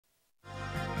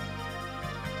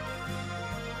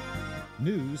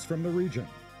news from the region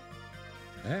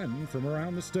and from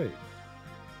around the state.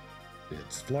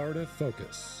 It's Florida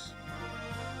Focus.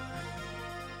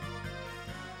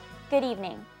 Good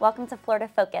evening. Welcome to Florida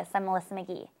Focus. I'm Melissa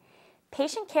McGee.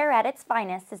 Patient care at its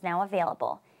finest is now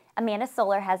available. Amanda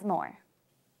Solar has more.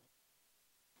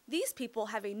 These people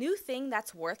have a new thing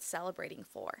that's worth celebrating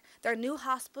for, their new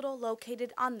hospital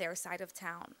located on their side of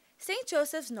town. St.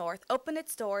 Joseph's North opened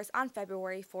its doors on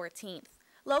February 14th.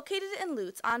 Located in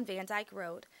Lutz on Van Dyke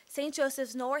Road, St.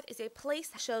 Joseph's North is a place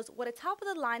that shows what a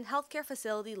top-of-the-line healthcare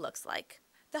facility looks like.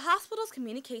 The hospital's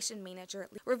communication manager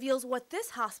reveals what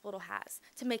this hospital has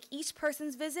to make each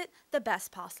person's visit the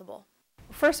best possible.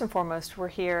 First and foremost, we're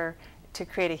here to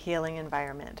create a healing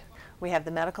environment. We have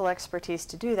the medical expertise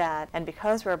to do that, and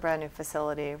because we're a brand new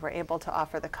facility, we're able to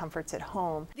offer the comforts at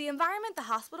home. The environment the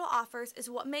hospital offers is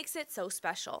what makes it so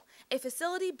special. A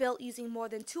facility built using more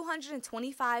than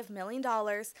 $225 million,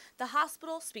 the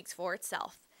hospital speaks for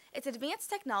itself. Its advanced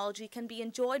technology can be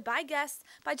enjoyed by guests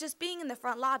by just being in the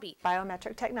front lobby.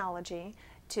 Biometric technology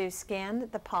to scan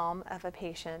the palm of a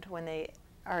patient when they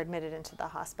are admitted into the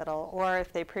hospital or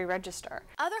if they pre-register.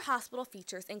 Other hospital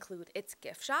features include its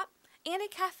gift shop and a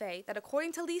cafe that,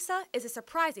 according to Lisa, is a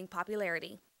surprising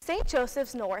popularity. St.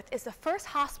 Joseph's North is the first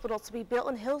hospital to be built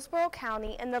in Hillsborough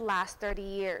County in the last 30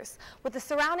 years. With the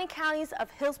surrounding counties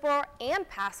of Hillsborough and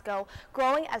Pasco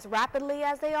growing as rapidly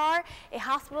as they are, a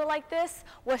hospital like this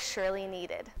was surely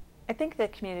needed. I think the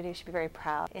community should be very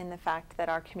proud in the fact that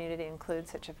our community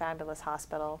includes such a fabulous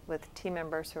hospital with team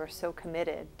members who are so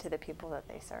committed to the people that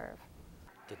they serve.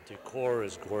 The decor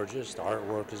is gorgeous, the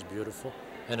artwork is beautiful,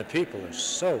 and the people are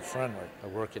so friendly. I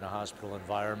work in a hospital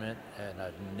environment, and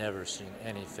I've never seen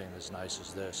anything as nice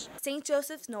as this. St.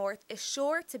 Joseph's North is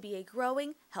sure to be a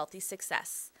growing, healthy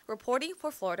success. Reporting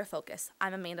for Florida Focus,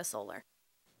 I'm Amanda Solar.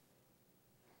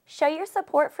 Show your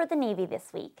support for the Navy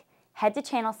this week. Head to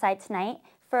Channelside tonight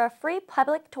for a free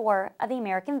public tour of the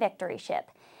American Victory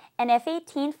ship. An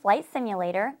F-18 flight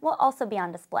simulator will also be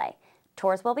on display.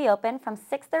 Tours will be open from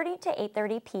 6:30 to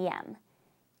 8:30 p.m.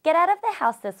 Get out of the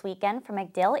house this weekend for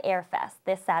MacDill Air Fest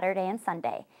this Saturday and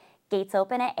Sunday. Gates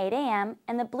open at 8 a.m.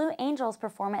 and the Blue Angels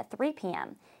perform at 3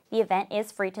 p.m. The event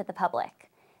is free to the public.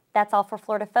 That's all for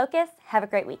Florida Focus. Have a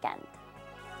great weekend.